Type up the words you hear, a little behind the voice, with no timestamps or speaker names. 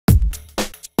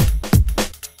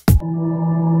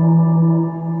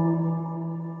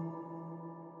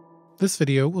This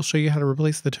video will show you how to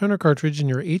replace the toner cartridge in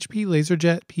your HP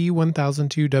LaserJet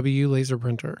P1002w laser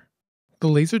printer. The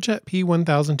LaserJet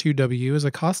P1002w is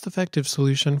a cost-effective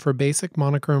solution for basic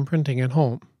monochrome printing at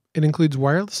home. It includes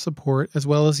wireless support as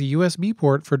well as a USB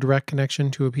port for direct connection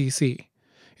to a PC.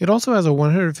 It also has a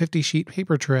 150-sheet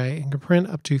paper tray and can print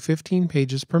up to 15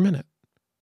 pages per minute.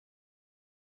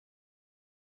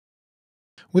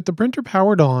 With the printer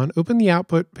powered on, open the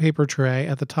output paper tray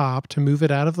at the top to move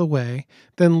it out of the way,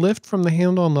 then lift from the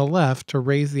handle on the left to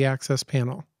raise the access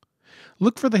panel.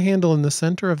 Look for the handle in the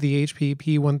center of the HP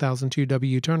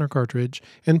P1002w toner cartridge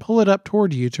and pull it up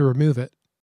toward you to remove it.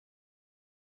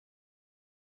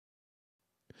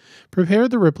 Prepare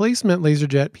the replacement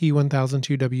LaserJet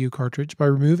P1002w cartridge by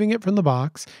removing it from the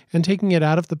box and taking it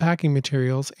out of the packing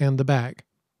materials and the bag.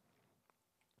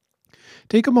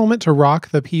 Take a moment to rock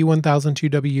the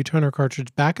P1002w toner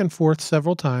cartridge back and forth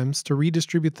several times to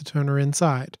redistribute the toner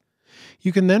inside.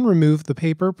 You can then remove the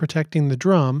paper protecting the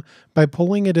drum by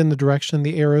pulling it in the direction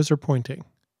the arrows are pointing.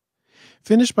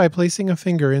 Finish by placing a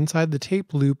finger inside the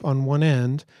tape loop on one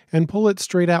end and pull it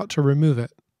straight out to remove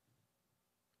it.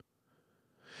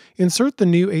 Insert the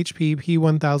new HP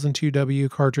P1002w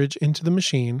cartridge into the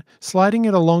machine, sliding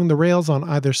it along the rails on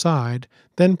either side,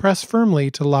 then press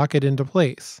firmly to lock it into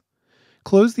place.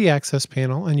 Close the access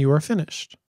panel and you are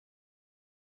finished.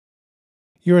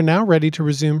 You are now ready to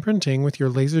resume printing with your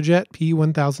LaserJet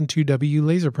P1002w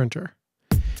laser printer.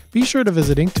 Be sure to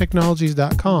visit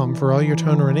inktechnologies.com for all your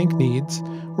toner and ink needs,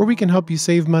 where we can help you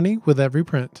save money with every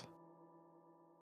print.